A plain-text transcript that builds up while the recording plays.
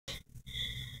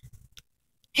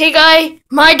Hey guy,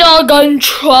 my dog got in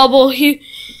trouble.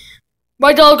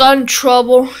 My dog got in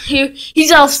trouble.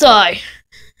 He's outside.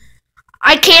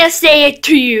 I can't say it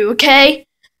to you, okay?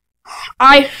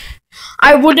 I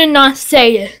would not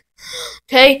say it.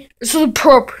 Okay? This is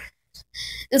appropriate.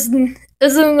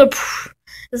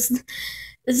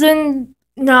 Isn't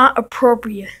not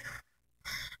appropriate.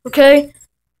 Okay?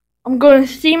 I'm going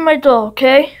to see my dog,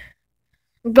 okay?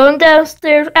 I'm going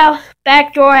downstairs,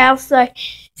 back door outside,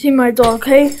 see my dog,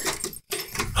 okay?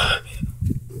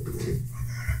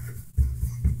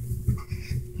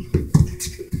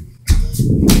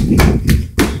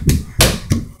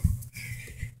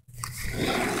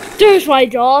 There's my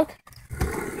dog.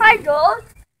 Hi, dog.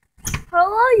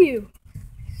 How are you?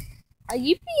 Are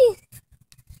you being?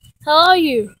 How are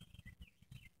you?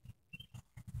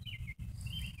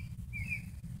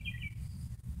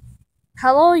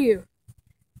 How are you?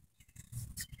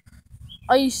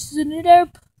 Are you sitting there?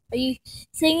 Are you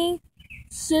singing?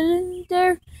 Sitting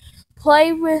there?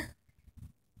 Play with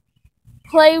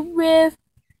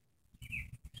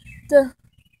the.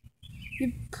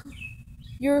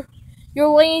 You're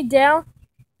laying down.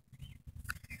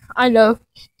 I know.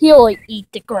 He'll eat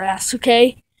the grass.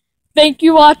 Okay. Thank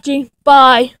you for watching.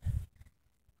 Bye.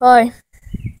 Bye.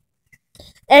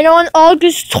 And on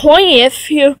August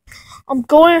 20th, I'm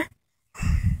going.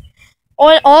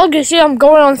 On August, I'm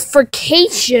going on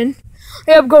vacation.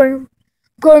 I'm going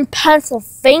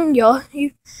Pennsylvania.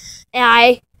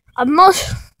 And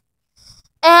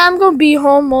I'm gonna be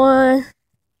home on.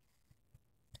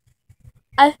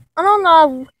 I don't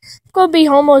know. I'm gonna be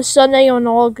home on Sunday on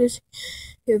August.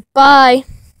 Bye.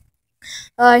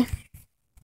 Bye.